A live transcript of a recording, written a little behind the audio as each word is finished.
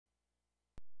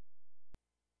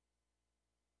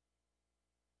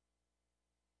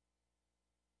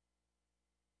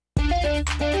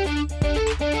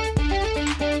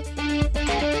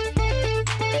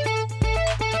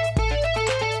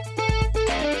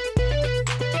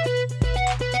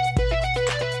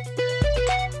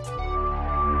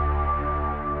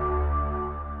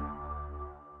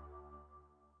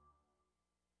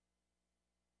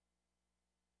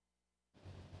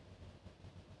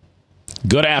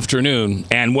Good afternoon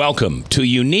and welcome to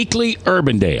Uniquely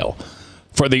Urbandale.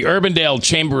 For the Urbandale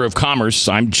Chamber of Commerce,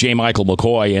 I'm J. Michael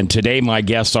McCoy, and today my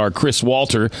guests are Chris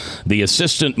Walter, the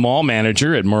Assistant Mall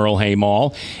Manager at Merle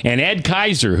Mall, and Ed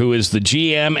Kaizer, who is the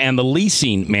GM and the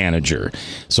Leasing Manager.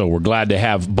 So we're glad to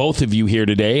have both of you here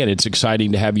today, and it's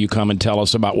exciting to have you come and tell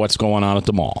us about what's going on at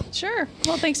the mall. Sure.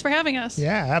 Well, thanks for having us.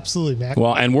 Yeah, absolutely, Mac.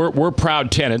 Well, and we're proud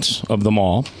tenants of the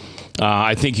mall.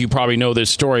 I think you probably know this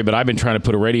story, but I've been trying to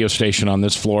put a radio station on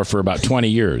this floor for about 20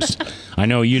 years. I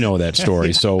know you know that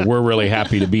story, so we're really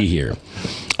happy to be here.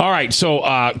 All right,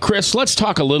 so Chris, let's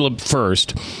talk a little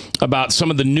first about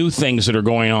some of the new things that are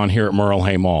going on here at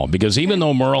Merle Mall. Because even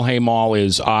though Merle Mall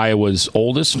is Iowa's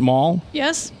oldest mall,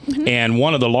 yes, and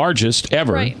one of the largest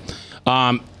ever, right.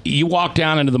 You walk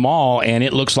down into the mall, and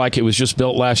it looks like it was just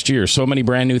built last year. So many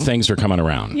brand new things are coming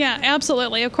around. Yeah,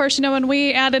 absolutely. Of course, when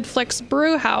we added Flick's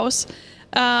Brew House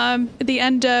at the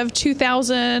end of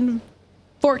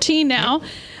 2014 now,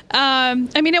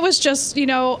 it was just,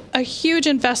 a huge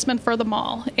investment for the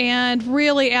mall and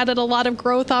really added a lot of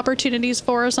growth opportunities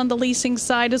for us on the leasing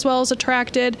side, as well as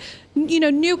attracted,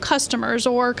 new customers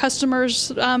or customers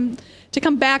to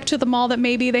come back to the mall that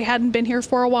maybe they hadn't been here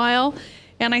for a while.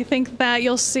 And I think that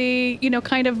you'll see,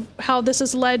 kind of how this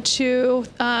has led to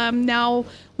now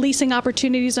leasing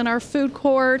opportunities in our food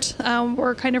court.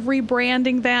 We're kind of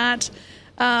rebranding that.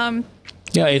 Yeah,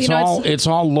 it's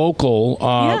all local,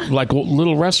 like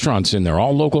little restaurants in there,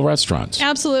 all local restaurants.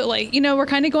 Absolutely. We're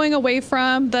kind of going away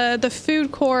from the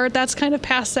food court. That's kind of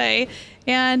passé.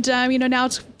 And, now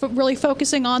it's really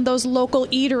focusing on those local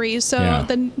eateries. So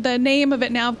the name of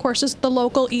it now, of course, is the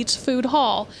Local Eats Food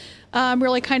Hall.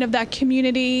 Really kind of that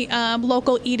community,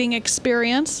 local eating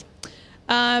experience.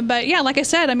 But yeah, like I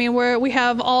said, we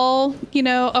have all,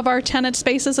 of our tenant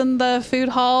spaces in the food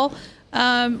hall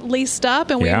leased up,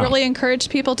 and we really encourage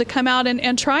people to come out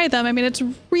and try them. It's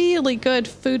really good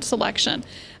food selection.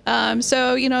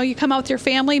 So, you come out with your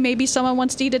family, maybe someone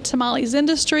wants to eat at Tamales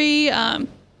Industry,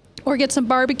 or get some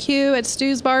barbecue at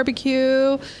Stu's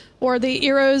Barbecue, or the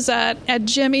gyros at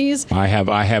Jimmy's. I have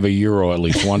a gyro at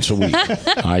least once a week.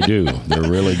 I do. They're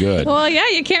really good. Well, yeah,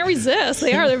 you can't resist.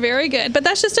 They're very good. But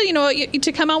that's just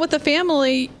to come out with the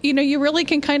family. You really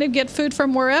can kind of get food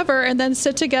from wherever and then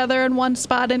sit together in one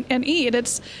spot and eat.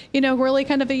 It's really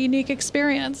kind of a unique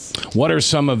experience. What are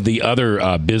some of the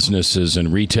other businesses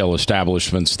and retail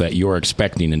establishments that you're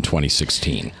expecting in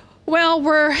 2016? Well,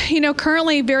 we're,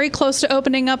 currently very close to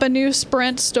opening up a new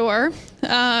Sprint store.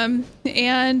 And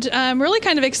really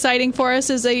kind of exciting for us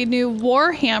is a new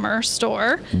Warhammer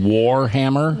store.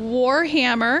 Warhammer?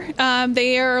 Warhammer.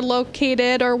 They are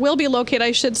located, or will be located,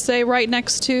 I should say, right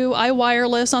next to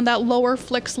iWireless on that lower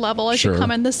Flicks level as you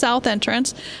come in the south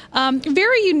entrance.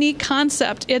 Very unique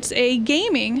concept. It's a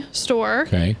gaming store.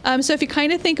 Okay. So if you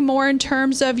kind of think more in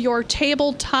terms of your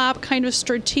tabletop kind of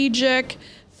strategic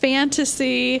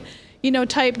fantasy,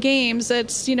 type games,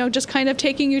 it's, just kind of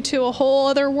taking you to a whole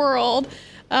other world.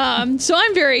 So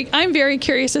I'm very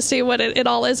curious to see what it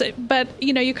all is. But,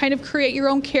 you kind of create your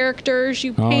own characters,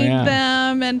 you paint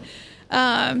them, and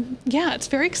it's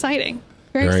very exciting.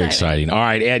 Very exciting. All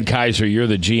right, Ed Kaizer, you're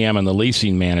the GM and the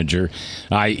leasing manager.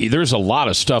 There's a lot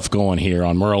of stuff going here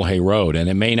on Merle Road, and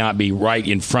it may not be right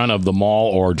in front of the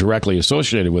mall or directly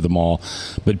associated with the mall,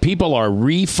 but people are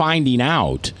finding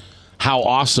out how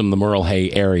awesome the Merle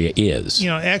area is.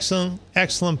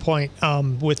 Excellent point.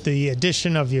 With the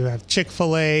addition of, you have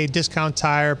Chick-fil-A, Discount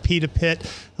Tire, Pita Pit,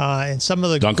 and some of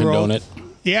the Dunkin' Donut.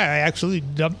 Yeah, actually,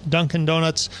 Dunkin'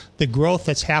 Donuts, the growth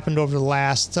that's happened over the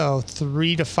last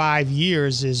 3 to 5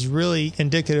 years is really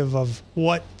indicative of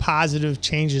what positive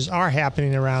changes are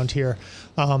happening around here.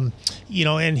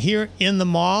 And here in the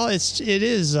mall, it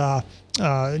is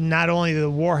not only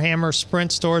the Warhammer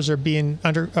Sprint stores are being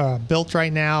built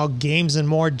right now, Games and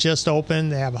More just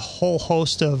opened. They have a whole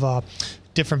host of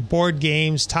different board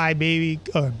games,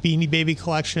 Beanie Baby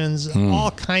collections,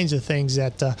 all kinds of things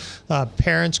that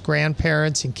parents,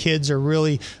 grandparents, and kids are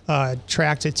really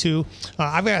attracted to.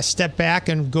 I've got to step back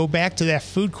and go back to that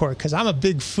food court because I'm a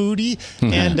big foodie,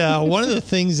 and one of the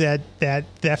things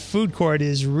that food court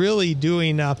is really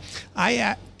doing,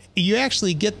 you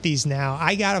actually get these now.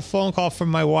 I got a phone call from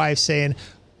my wife saying,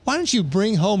 why don't you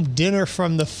bring home dinner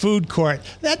from the food court?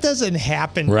 That doesn't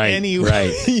happen anyway.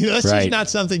 Right. That's just not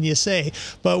something you say.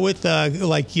 But with,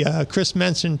 Chris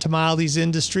mentioned, Tamales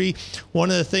Industry, one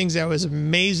of the things that was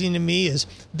amazing to me is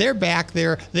they're back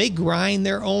there. They grind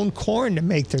their own corn to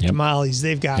make their tamales.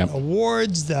 They've got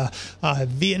awards, the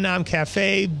Vietnam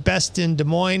Cafe, Best in Des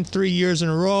Moines, 3 years in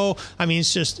a row.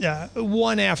 It's just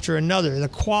one after another. The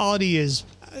quality is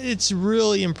it's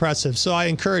really impressive. So I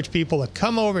encourage people to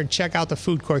come over and check out the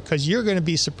food court because you're going to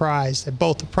be surprised at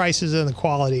both the prices and the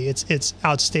quality. It's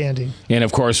outstanding. And,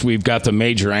 of course, we've got the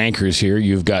major anchors here.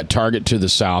 You've got Target to the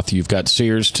south. You've got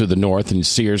Sears to the north, and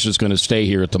Sears is going to stay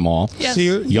here at the mall. Yes.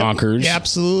 Yonkers. Yeah,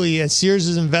 absolutely. And Sears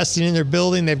is investing in their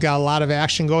building. They've got a lot of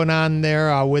action going on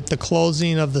there with the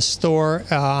closing of the store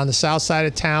on the south side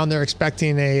of town. They're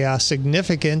expecting a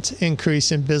significant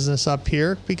increase in business up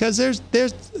here because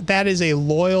that is a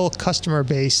loyal customer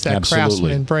base, that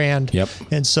Craftsman brand. Yep.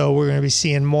 And so we're going to be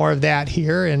seeing more of that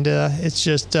here. And it's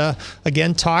just,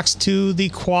 again, talks to the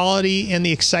quality and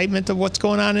the excitement of what's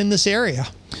going on in this area.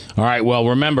 All right, well,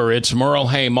 remember, it's Merle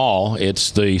Hay Mall.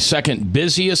 It's the second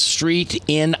busiest street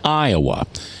in Iowa,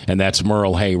 and that's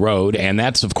Merle Hay Road. And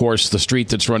that's, of course, the street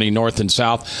that's running north and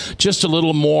south, just a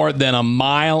little more than a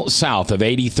mile south of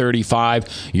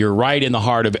 8035. You're right in the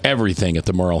heart of everything at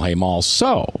the Merle Hay Mall.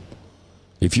 So,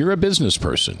 if you're a business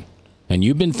person and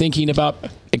you've been thinking about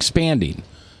expanding,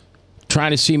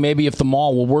 trying to see maybe if the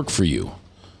mall will work for you,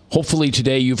 hopefully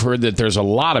today you've heard that there's a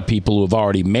lot of people who have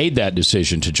already made that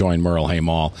decision to join Merle Hay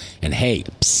Mall. And hey,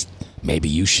 psst, maybe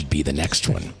you should be the next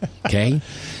one. Okay?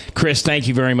 Kris, thank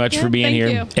you very much for being here.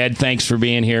 You. Ed, thanks for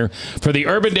being here. For the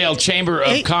Urbandale Chamber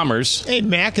of Commerce. Hey,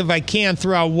 Mac, if I can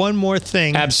throw out one more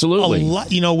thing. Absolutely.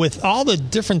 With all the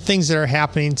different things that are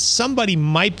happening, somebody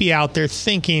might be out there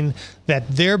thinking that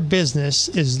their business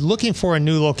is looking for a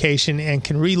new location and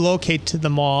can relocate to the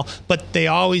mall, but they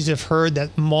always have heard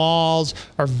that malls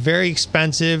are very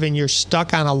expensive and you're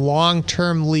stuck on a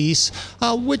long-term lease,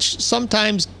 which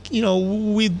sometimes,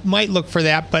 we might look for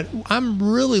that, but I'm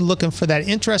really looking for that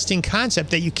interesting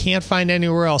concept that you can't find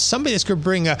anywhere else. Somebody that's going to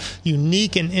bring a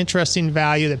unique and interesting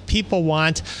value that people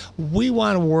want. We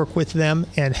want to work with them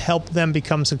and help them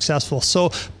become successful.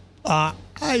 So,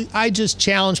 I just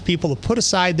challenge people to put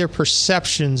aside their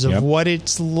perceptions of what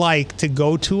it's like to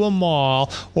go to a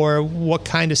mall or what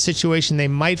kind of situation they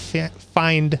might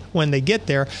find when they get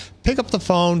there. Pick up the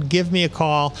phone, give me a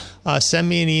call, send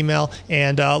me an email,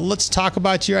 and let's talk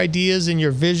about your ideas and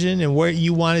your vision and what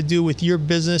you want to do with your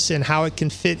business and how it can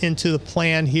fit into the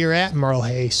plan here at Merle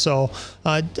Hay. So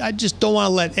I just don't want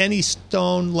to let any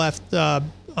stone left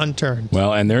unturned.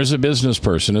 Well, and there's a business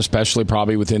person, especially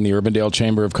probably within the Urbandale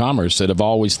Chamber of Commerce, that have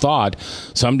always thought,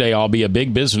 someday I'll be a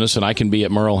big business and I can be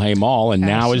at Merle Hay Mall, and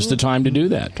now is the time to do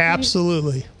that.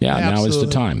 Absolutely. Yeah, now is the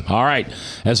time. All right.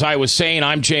 As I was saying,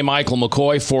 I'm J. Michael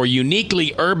McCoy for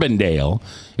Uniquely Urbandale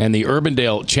and the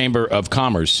Urbandale Chamber of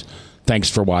Commerce. Thanks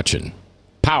for watching.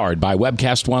 Powered by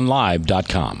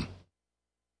WebcastOneLive.com.